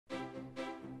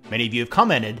Many of you have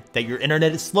commented that your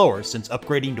internet is slower since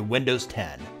upgrading to Windows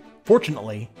 10.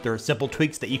 Fortunately, there are simple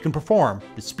tweaks that you can perform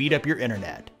to speed up your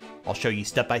internet. I'll show you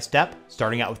step by step,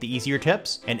 starting out with the easier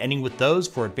tips and ending with those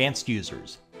for advanced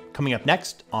users. Coming up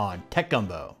next on Tech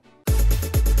Gumbo.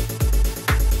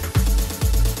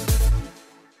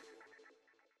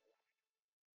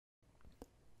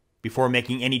 Before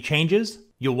making any changes,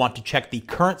 you'll want to check the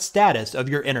current status of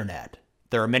your internet.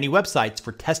 There are many websites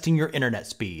for testing your internet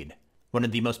speed. One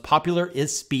of the most popular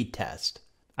is Speedtest.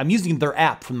 I'm using their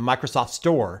app from the Microsoft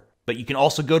Store, but you can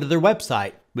also go to their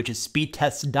website, which is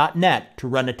speedtest.net, to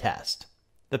run a test.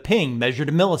 The ping, measured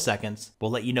in milliseconds, will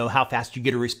let you know how fast you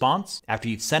get a response after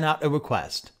you've sent out a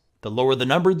request. The lower the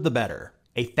number, the better.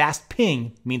 A fast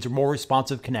ping means a more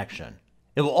responsive connection.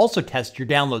 It will also test your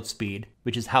download speed,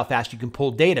 which is how fast you can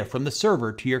pull data from the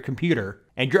server to your computer,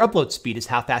 and your upload speed is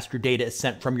how fast your data is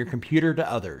sent from your computer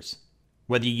to others.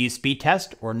 Whether you use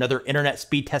Speedtest or another internet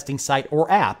speed testing site or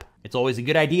app, it's always a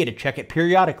good idea to check it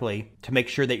periodically to make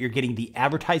sure that you're getting the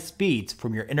advertised speeds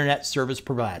from your internet service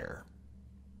provider.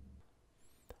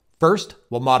 First,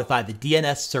 we'll modify the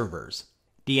DNS servers.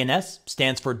 DNS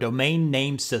stands for Domain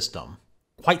Name System.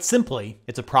 Quite simply,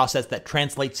 it's a process that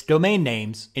translates domain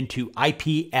names into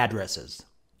IP addresses.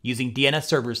 Using DNS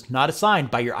servers not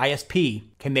assigned by your ISP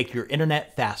can make your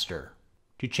internet faster.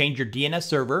 To change your DNS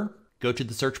server, go to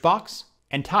the search box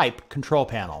and type Control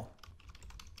Panel.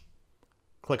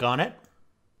 Click on it,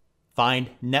 find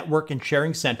Network and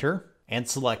Sharing Center and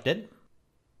select it.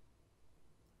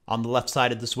 On the left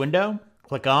side of this window,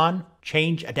 click on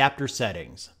Change Adapter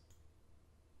Settings.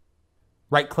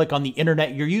 Right-click on the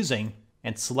internet you're using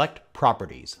and select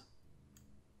Properties.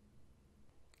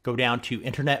 Go down to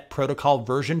Internet Protocol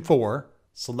version 4,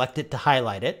 select it to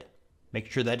highlight it, make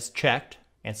sure that it's checked,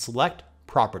 and select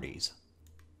Properties.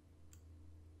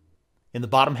 In the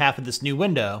bottom half of this new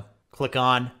window, click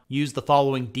on Use the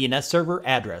following DNS server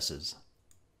addresses.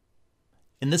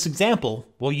 In this example,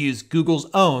 we'll use Google's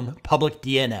own public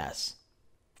DNS.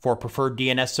 For preferred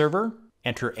DNS server,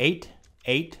 enter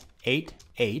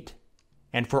 8888,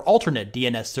 and for alternate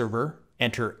DNS server,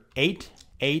 enter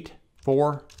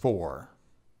 8844.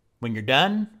 When you're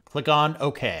done, click on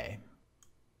OK.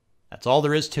 That's all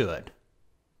there is to it.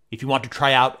 If you want to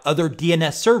try out other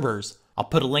DNS servers, I'll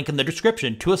put a link in the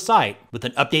description to a site with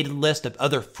an updated list of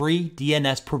other free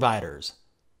DNS providers.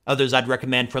 Others I'd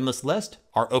recommend from this list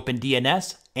are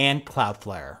OpenDNS and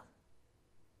Cloudflare.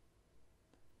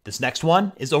 This next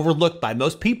one is overlooked by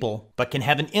most people, but can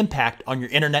have an impact on your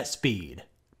internet speed.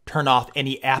 Turn off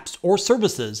any apps or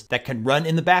services that can run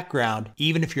in the background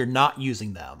even if you're not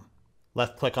using them.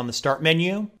 Left-click on the Start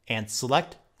menu and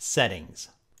select Settings.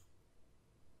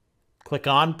 Click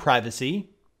on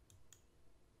Privacy.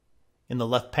 In the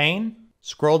left pane,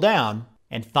 scroll down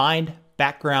and find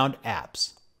Background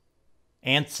Apps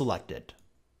and select it.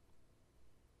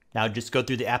 Now just go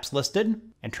through the apps listed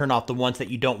and turn off the ones that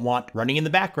you don't want running in the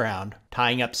background,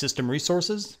 tying up system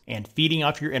resources and feeding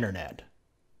off your internet.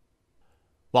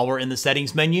 While we're in the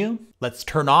Settings menu, let's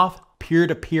turn off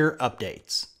Peer-to-Peer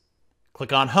Updates.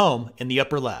 Click on Home in the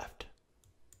upper left.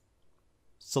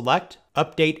 Select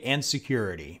Update and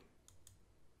Security.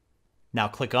 Now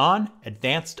click on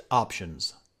Advanced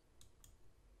Options.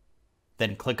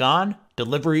 Then click on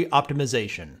Delivery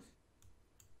Optimization.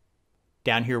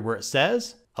 Down here where it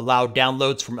says Allow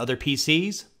downloads from other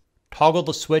PCs, toggle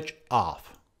the switch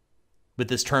off. With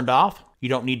this turned off, you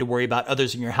don't need to worry about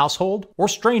others in your household or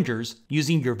strangers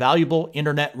using your valuable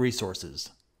internet resources.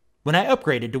 When I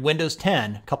upgraded to Windows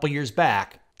 10 a couple years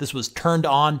back, this was turned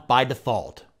on by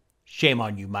default. Shame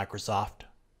on you, Microsoft.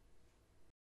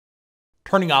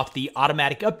 Turning off the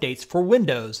automatic updates for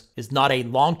Windows is not a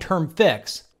long-term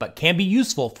fix, but can be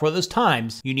useful for those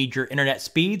times you need your internet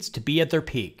speeds to be at their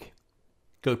peak.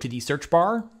 Go to the search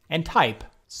bar and type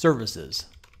Services.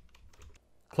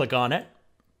 Click on it.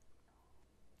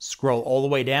 Scroll all the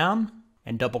way down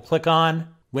and double-click on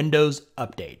Windows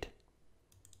Update.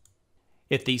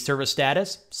 If the service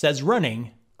status says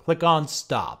running, click on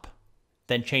Stop.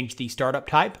 Then change the startup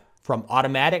type from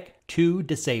automatic to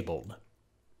disabled.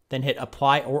 Then hit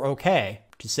Apply or OK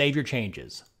to save your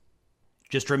changes.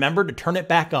 Just remember to turn it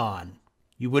back on.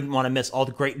 You wouldn't want to miss all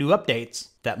the great new updates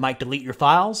that might delete your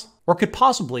files or could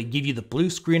possibly give you the blue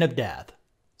screen of death.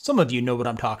 Some of you know what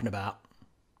I'm talking about.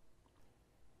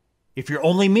 If your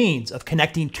only means of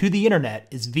connecting to the internet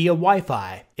is via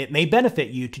Wi-Fi, it may benefit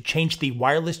you to change the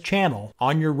wireless channel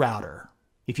on your router.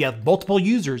 If you have multiple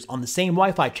users on the same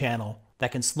Wi-Fi channel,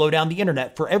 that can slow down the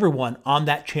internet for everyone on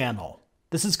that channel.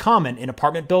 This is common in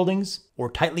apartment buildings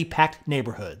or tightly packed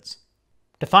neighborhoods.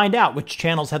 To find out which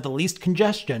channels have the least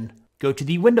congestion, go to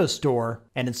the Windows Store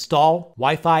and install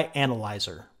Wi-Fi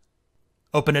Analyzer.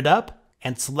 Open it up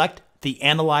and select the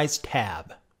Analyze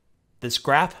tab. This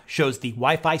graph shows the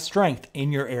Wi-Fi strength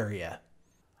in your area.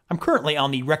 I'm currently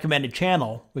on the recommended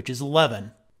channel, which is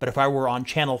 11, but if I were on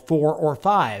channel 4 or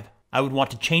 5, I would want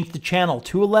to change the channel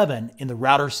to 11 in the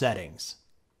router settings.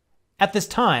 At this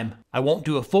time, I won't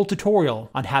do a full tutorial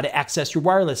on how to access your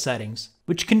wireless settings,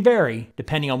 which can vary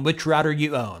depending on which router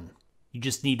you own. You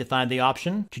just need to find the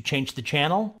option to change the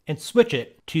channel and switch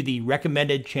it to the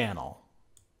recommended channel.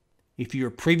 If you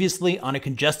were previously on a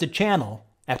congested channel,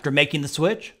 after making the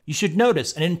switch, you should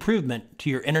notice an improvement to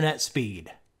your internet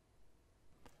speed.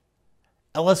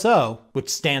 LSO, which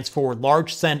stands for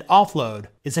Large Send Offload,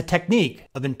 is a technique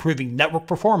of improving network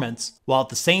performance while at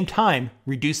the same time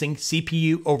reducing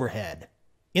CPU overhead.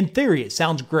 In theory, it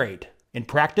sounds great. In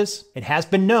practice, it has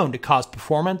been known to cause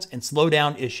performance and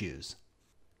slowdown issues.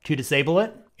 To disable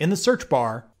it, in the search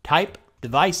bar, type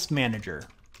Device Manager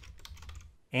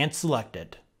and select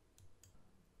it.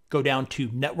 Go down to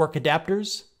Network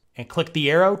Adapters and click the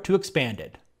arrow to expand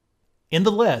it. In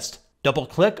the list,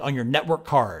 double-click on your network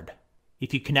card.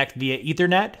 If you connect via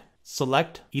Ethernet,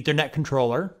 select Ethernet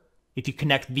controller. If you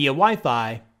connect via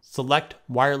Wi-Fi, select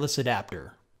wireless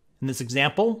adapter. In this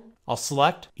example, I'll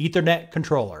select Ethernet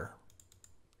controller.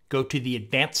 Go to the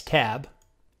Advanced tab.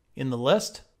 In the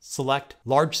list, select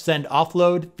Large Send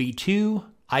Offload v2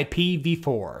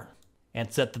 IPv4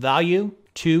 and set the value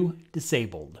to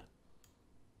Disabled.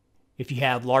 If you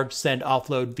have Large Send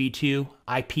Offload v2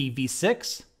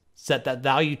 IPv6, set that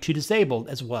value to Disabled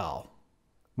as well.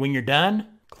 When you're done,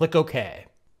 click OK.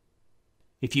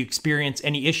 If you experience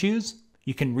any issues,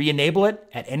 you can re-enable it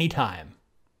at any time.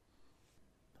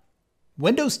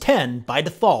 Windows 10, by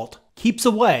default, keeps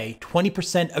away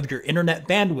 20% of your internet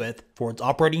bandwidth for its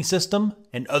operating system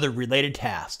and other related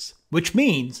tasks, which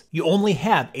means you only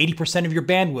have 80% of your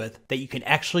bandwidth that you can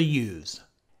actually use.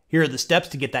 Here are the steps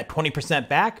to get that 20%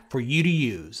 back for you to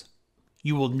use.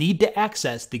 You will need to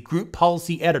access the Group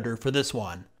Policy Editor for this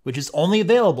one, which is only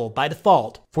available by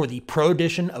default for the Pro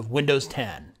Edition of Windows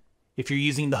 10. If you're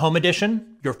using the Home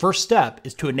Edition, your first step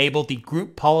is to enable the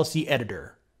Group Policy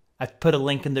Editor. I've put a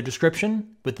link in the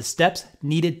description with the steps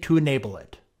needed to enable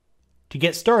it. To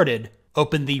get started,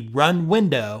 open the Run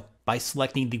window by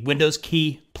selecting the Windows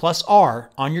key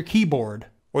 +R on your keyboard,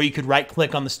 or you could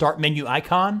right-click on the Start menu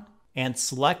icon and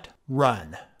select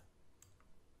Run.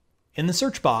 In the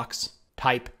search box,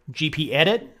 type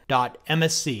gpedit.msc.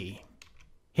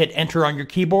 Hit Enter on your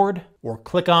keyboard or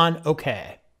click on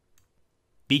OK.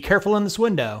 Be careful in this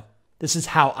window. This is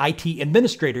how IT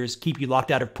administrators keep you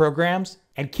locked out of programs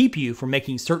and keep you from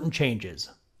making certain changes.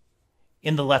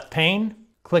 In the left pane,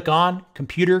 click on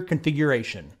Computer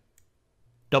Configuration.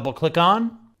 Double-click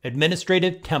on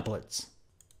Administrative Templates.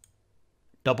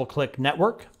 Double-click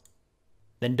Network.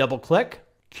 Then double-click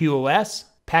QoS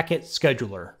Packet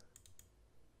Scheduler.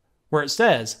 Where it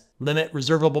says Limit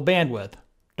Reservable Bandwidth,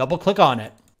 double-click on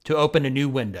it to open a new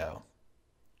window.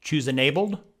 Choose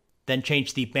Enabled, then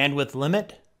change the bandwidth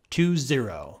limit to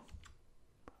 0.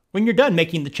 When you're done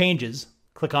making the changes,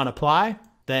 click on Apply,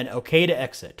 then OK to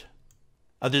exit.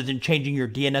 Other than changing your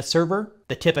DNS server,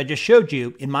 the tip I just showed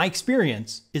you, in my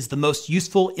experience, is the most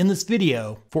useful in this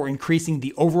video for increasing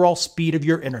the overall speed of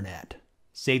your internet.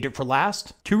 Saved it for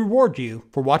last to reward you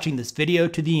for watching this video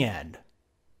to the end.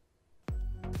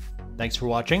 Thanks for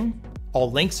watching. All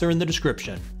links are in the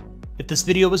description. If this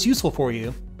video was useful for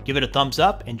you, give it a thumbs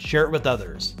up and share it with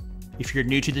others. If you're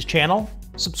new to this channel,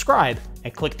 subscribe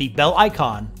and click the bell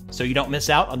icon so you don't miss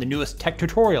out on the newest tech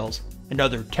tutorials and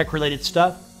other tech-related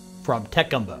stuff from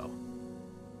Tech Gumbo.